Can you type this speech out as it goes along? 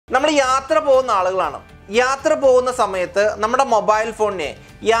യാത്ര പോകുന്ന ആളുകളാണ്. യാത്ര പോകുന്ന സമയത്ത് നമ്മുടെ മൊബൈൽ ഫോണിനെ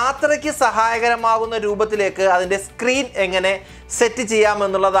യാത്രയ്ക്ക് സഹായകരമാകുന്ന രൂപത്തിലേക്ക് അതിൻ്റെ സ്ക്രീൻ എങ്ങനെ സെറ്റ്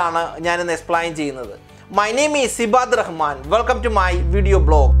ചെയ്യാമെന്നുള്ളതാണ് ഞാനിന്ന് എക്സ്പ്ലെയിൻ ചെയ്യുന്നത്. My name is ഇബാദ് Rahman. Welcome to my video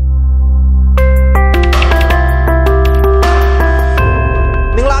blog.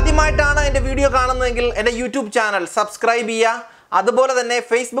 നിങ്ങൾ ആദ്യമായിട്ടാണ് എൻ്റെ വീഡിയോ കാണുന്നതെങ്കിൽ എൻ്റെ യൂട്യൂബ് ചാനൽ സബ്സ്ക്രൈബ് ചെയ്യുക. അതുപോലെ തന്നെ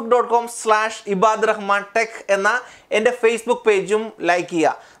facebook.com/ibadrahmanTech എന്ന എൻ്റെ ഫേസ്ബുക്ക് പേജും ലൈക്ക്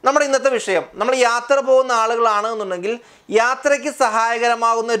ചെയ്യുക. നമ്മുടെ ഇന്നത്തെ വിഷയം, നമ്മൾ യാത്ര പോകുന്ന ആളുകളാണ് എന്നുണ്ടെങ്കിൽ യാത്രയ്ക്ക്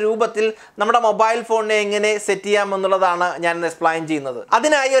സഹായകരമാകുന്ന രൂപത്തിൽ നമ്മുടെ മൊബൈൽ ഫോണിനെ എങ്ങനെ സെറ്റ് ചെയ്യാമെന്നുള്ളതാണ് ഞാൻ എക്സ്പ്ലെയിൻ ചെയ്യുന്നത്.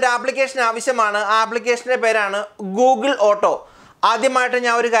 അതിനായി ഒരു ആപ്ലിക്കേഷൻ ആവശ്യമാണ്. ആ ആപ്ലിക്കേഷൻ്റെ പേരാണ് ഗൂഗിൾ ഓട്ടോ. ആദ്യമായിട്ട്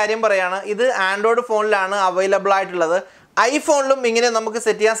ഞാൻ ഒരു കാര്യം പറയാണ്, ഇത് ആൻഡ്രോയിഡ് ഫോണിലാണ് അവൈലബിൾ ആയിട്ടുള്ളത്. ഐഫോണിലും ഇങ്ങനെ നമുക്ക്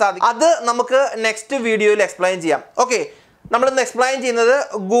സെറ്റ് ചെയ്യാൻ സാധിക്കും. അത് നമുക്ക് നെക്സ്റ്റ് വീഡിയോയിൽ എക്സ്പ്ലെയിൻ ചെയ്യാം. ഓക്കെ, നമ്മളിന്ന് എക്സ്പ്ലെയിൻ ചെയ്യുന്നത്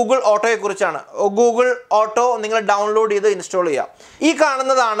ഗൂഗിൾ ഓട്ടോയെ കുറിച്ചാണ്. ഗൂഗിൾ ഓട്ടോ നിങ്ങൾ ഡൗൺലോഡ് ചെയ്ത് ഇൻസ്റ്റാൾ ചെയ്യുക. ഈ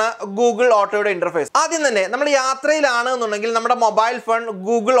കാണുന്നതാണ് ഗൂഗിൾ ഓട്ടോയുടെ ഇൻ്റർഫേസ്. ആദ്യം തന്നെ നമ്മൾ യാത്രയിലാണ് എന്നുണ്ടെങ്കിൽ നമ്മുടെ മൊബൈൽ ഫോൺ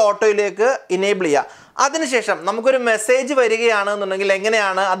ഗൂഗിൾ ഓട്ടോയിലേക്ക് ഇനേബിൾ ചെയ്യുക. അതിനുശേഷം നമുക്കൊരു മെസ്സേജ് വരികയാണ് എന്നുണ്ടെങ്കിൽ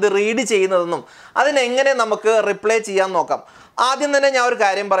എങ്ങനെയാണ് അത് റീഡ് ചെയ്യുന്നതെന്നും അതിനെങ്ങനെ നമുക്ക് റിപ്ലൈ ചെയ്യാൻ നോക്കാം. ആദ്യം തന്നെ ഞാൻ ഒരു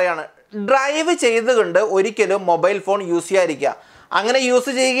കാര്യം പറയാണ്, ഡ്രൈവ് ചെയ്തുകൊണ്ട് ഒരിക്കലും മൊബൈൽ ഫോൺ യൂസ് ചെയ്യാതിരിക്കുക. അങ്ങനെ യൂസ്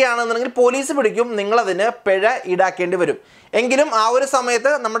ചെയ്യുകയാണെന്നുണ്ടെങ്കിൽ പോലീസ് പിടിക്കും, നിങ്ങളതിന് പിഴ ഈടാക്കേണ്ടി വരും. എങ്കിലും ആ ഒരു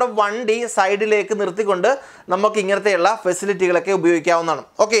സമയത്ത് നമ്മുടെ വണ്ടി സൈഡിലേക്ക് നിർത്തിക്കൊണ്ട് നമുക്ക് ഇങ്ങനത്തെയുള്ള ഫെസിലിറ്റികളൊക്കെ ഉപയോഗിക്കാവുന്നതാണ്.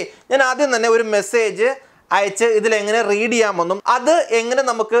 ഓക്കെ, ഞാൻ ആദ്യം തന്നെ ഒരു മെസ്സേജ് അയച്ച് ഇതിലെങ്ങനെ റീഡ് ചെയ്യാമെന്നും അത് എങ്ങനെ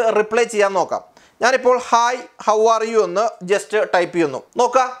നമുക്ക് റിപ്ലൈ ചെയ്യാൻ നോക്കാം. ഞാനിപ്പോൾ ഹായ് ഹൗ ആർ യു എന്ന് ജസ്റ്റ് ടൈപ്പ് ചെയ്യുന്നു.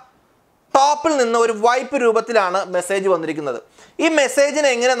 നോക്കാം, ടോപ്പിൽ നിന്ന് ഒരു വൈപ്പ് രൂപത്തിലാണ് മെസ്സേജ് വന്നിരിക്കുന്നത്. ഈ മെസ്സേജിനെ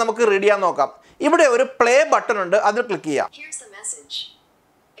എങ്ങനെ നമുക്ക് റീഡ് ചെയ്യാൻ നോക്കാം. ഇവിടെ ഒരു പ്ലേ ബട്ടൺ ഉണ്ട്, അതിൽ ക്ലിക്ക് ചെയ്യാം.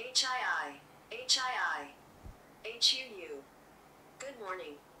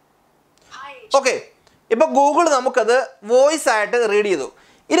 ഓക്കെ, ഇപ്പൊ ഗൂഗിൾ നമുക്കത് വോയിസ് ആയിട്ട് റീഡ് ചെയ്തു.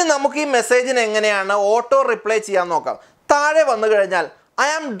 ഇനി നമുക്ക് ഈ മെസ്സേജിന് എങ്ങനെയാണ് ഓട്ടോ റിപ്ലൈ ചെയ്യാൻ നോക്കാം. താഴെ വന്നു കഴിഞ്ഞാൽ I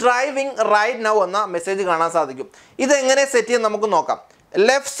am driving right now എന്ന മെസ്സേജ് കാണാൻ സാധിക്കും. ഇതെങ്ങനെ സെറ്റ് ചെയ്യാൻ നമുക്ക് നോക്കാം.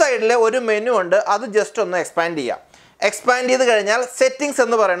 ലെഫ്റ്റ് സൈഡിൽ ഒരു മെനു ഉണ്ട്, അത് ജസ്റ്റ് ഒന്ന് എക്സ്പാൻഡ് ചെയ്യാം. എക്സ്പാൻഡ് ചെയ്ത് കഴിഞ്ഞാൽ സെറ്റിംഗ്സ്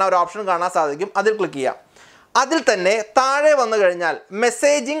എന്ന് പറയുന്ന ഒരു ഓപ്ഷൻ കാണാൻ സാധിക്കും, അതിൽ ക്ലിക്ക് ചെയ്യാം. അതിൽ തന്നെ താഴെ വന്നു കഴിഞ്ഞാൽ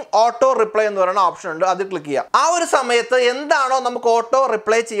മെസ്സേജിങ് ഓട്ടോ റിപ്ലൈ എന്ന് പറയുന്ന ഓപ്ഷൻ ഉണ്ട്, അതിൽ ക്ലിക്ക് ചെയ്യാം. ആ ഒരു സമയത്ത് എന്താണോ നമുക്ക് ഓട്ടോ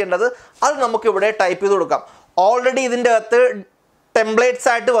റിപ്ലൈ ചെയ്യേണ്ടത് അത് നമുക്കിവിടെ ടൈപ്പ് ചെയ്ത് കൊടുക്കാം. ഓൾറെഡി ഇതിൻ്റെ അകത്ത് ടെംപ്ലേറ്റ്സ്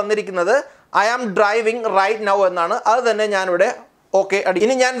ആയിട്ട് വന്നിരിക്കുന്നത് I am driving right now എന്നാണ്. അത് തന്നെ ഞാനിവിടെ ഓക്കെ അടി.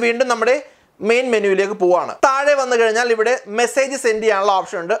 ഇനി ഞാൻ വീണ്ടും നമ്മുടെ മെയിൻ മെനുവിലേക്ക് പോവാണ്. താഴെ വന്നു കഴിഞ്ഞാൽ ഇവിടെ മെസ്സേജ് സെൻഡ് ചെയ്യാനുള്ള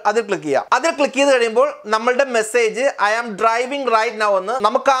ഓപ്ഷൻ ഉണ്ട്, അതിൽ ക്ലിക്ക് ചെയ്യാം. അതിൽ ക്ലിക്ക് ചെയ്ത് കഴിയുമ്പോൾ നമ്മളുടെ message I am driving right now എന്ന്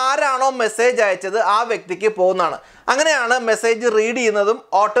നമുക്ക് ആരാണോ മെസ്സേജ് അയച്ചത് ആ വ്യക്തിക്ക് പോകുന്നതാണ്. അങ്ങനെയാണ് മെസ്സേജ് റീഡ് ചെയ്യുന്നതും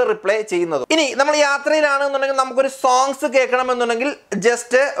ഓട്ടോ റിപ്ലൈ ചെയ്യുന്നതും. ഇനി നമ്മൾ യാത്രയിലാണെന്നുണ്ടെങ്കിൽ നമുക്കൊരു സോങ്സ് കേൾക്കണമെന്നുണ്ടെങ്കിൽ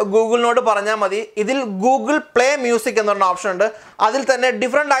ജസ്റ്റ് ഗൂഗിളിനോട് പറഞ്ഞാൽ മതി. ഇതിൽ ഗൂഗിൾ പ്ലേ മ്യൂസിക് എന്ന് പറഞ്ഞ ഓപ്ഷൻ ഉണ്ട്, അതിൽ തന്നെ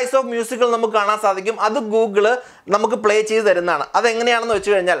ഡിഫറെൻറ്റ് ടൈപ്സ് ഓഫ് മ്യൂസിക്കുകൾ നമുക്ക് കാണാൻ സാധിക്കും. അത് ഗൂഗിള് നമുക്ക് പ്ലേ ചെയ്ത് തരുന്നതാണ്. അതെങ്ങനെയാണെന്ന്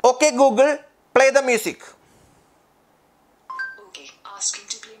വെച്ച് കഴിഞ്ഞാൽ okay Google play the music,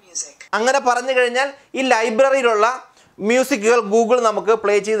 അങ്ങനെ പറഞ്ഞു കഴിഞ്ഞാൽ ഈ ലൈബ്രറിയിലുള്ള മ്യൂസിക്കുകൾ ഗൂഗിൾ നമുക്ക്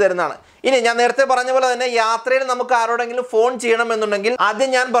പ്ലേ ചെയ്ത് തരുന്നതാണ്. ഇനി ഞാൻ നേരത്തെ പറഞ്ഞ പോലെ തന്നെ യാത്രയിൽ നമുക്ക് ആരോടെങ്കിലും ഫോൺ ചെയ്യണമെന്നുണ്ടെങ്കിൽ ആദ്യം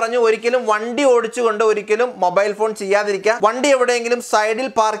ഞാൻ പറഞ്ഞു, ഒരിക്കലും വണ്ടി ഓടിച്ചുകൊണ്ട് ഒരിക്കലും മൊബൈൽ ഫോൺ ചെയ്യാതിരിക്കുക. വണ്ടി എവിടെയെങ്കിലും സൈഡിൽ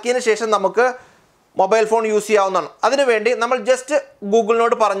പാർക്ക് ചെയ്തതിന് ശേഷം നമുക്ക് മൊബൈൽ ഫോൺ യൂസ് ചെയ്യാവുന്നതാണ്. അതിനുവേണ്ടി നമ്മൾ ജസ്റ്റ്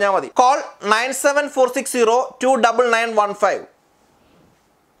ഗൂഗിളിനോട് പറഞ്ഞാൽ മതി, കോൾ 9746029915.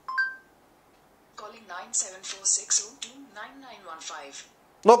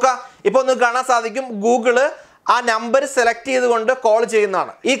 നോക്കാം, ഇപ്പൊ നിങ്ങൾക്ക് കാണാൻ സാധിക്കും ഗൂഗിള് ആ നമ്പർ സെലക്ട് ചെയ്തുകൊണ്ട് കോൾ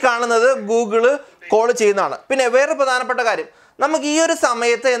ചെയ്യുന്നതാണ്. ഈ കാണുന്നത് ഗൂഗിള് കോൾ ചെയ്യുന്നതാണ്. പിന്നെ വേറെ പ്രധാനപ്പെട്ട കാര്യം, നമുക്ക് ഈ ഒരു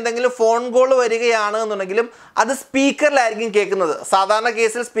സമയത്ത് എന്തെങ്കിലും ഫോൺ കോൾ വരികയാണ് എന്നുണ്ടെങ്കിലും അത് സ്പീക്കറിലായിരിക്കും കേൾക്കുന്നത്. സാധാരണ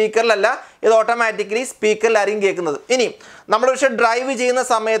കേസിൽ സ്പീക്കറിലല്ല, ഇത് ഓട്ടോമാറ്റിക്കലി സ്പീക്കറിലായിരിക്കും കേൾക്കുന്നത്. ഇനി നമ്മൾ പക്ഷേ ഡ്രൈവ് ചെയ്യുന്ന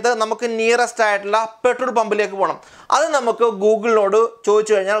സമയത്ത് നമുക്ക് നിയറസ്റ്റ് ആയിട്ടുള്ള പെട്രോൾ പമ്പിലേക്ക് പോകണം. അത് നമുക്ക് ഗൂഗിളിനോട്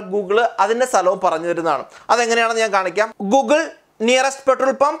ചോദിച്ചു കഴിഞ്ഞാൽ ഗൂഗിള് അതിൻ്റെ സ്ഥലവും പറഞ്ഞു തരുന്നതാണ്. അതെങ്ങനെയാണെന്ന് ഞാൻ കാണിക്കാം. Google nearest petrol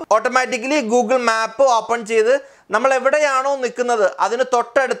pump, automatically Google map open ചെയ്ത് നമ്മൾ എവിടെയാണോ നിൽക്കുന്നത് അതിന്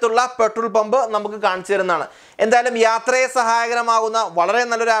തൊട്ടടുത്തുള്ള പെട്രോൾ പമ്പ് നമുക്ക് കാണിച്ചു തരുന്നതാണ്. എന്തായാലും യാത്രയെ സഹായകരമാകുന്ന വളരെ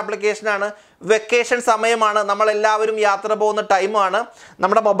നല്ലൊരു ആപ്ലിക്കേഷനാണ്. വെക്കേഷൻ സമയമാണ്, നമ്മളെല്ലാവരും യാത്ര പോകുന്ന ടൈമാണ്.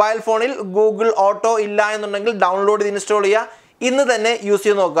 നമ്മുടെ മൊബൈൽ ഫോണിൽ ഗൂഗിൾ ഓട്ടോ ഇല്ല എന്നുണ്ടെങ്കിൽ ഡൗൺലോഡ് ചെയ്ത് ഇൻസ്റ്റാൾ ചെയ്യുക. ഇന്ന് തന്നെ യൂസ്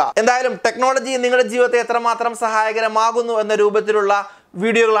ചെയ്ത് നോക്കുക. എന്തായാലും ടെക്നോളജി നിങ്ങളുടെ ജീവിതത്തെ എത്രമാത്രം സഹായകരമാകുന്നു എന്ന രൂപത്തിലുള്ള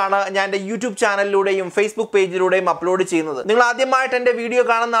വീഡിയോകളാണ് ഞാൻ എൻ്റെ യൂട്യൂബ് ചാനലിലൂടെയും ഫേസ്ബുക്ക് പേജിലൂടെയും അപ്ലോഡ് ചെയ്യുന്നത്. നിങ്ങൾ ആദ്യമായിട്ട് എൻ്റെ വീഡിയോ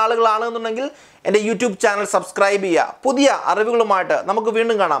കാണുന്ന ആളുകളാണെന്നുണ്ടെങ്കിൽ എൻ്റെ യൂട്യൂബ് ചാനൽ സബ്സ്ക്രൈബ് ചെയ്യുക. പുതിയ അറിവുകളുമായിട്ട് നമുക്ക്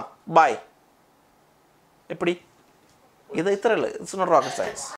വീണ്ടും കാണാം. ബൈ. എപ്പടി ഇത് ഇത്രയുള്ളൂ. It's not rocket science.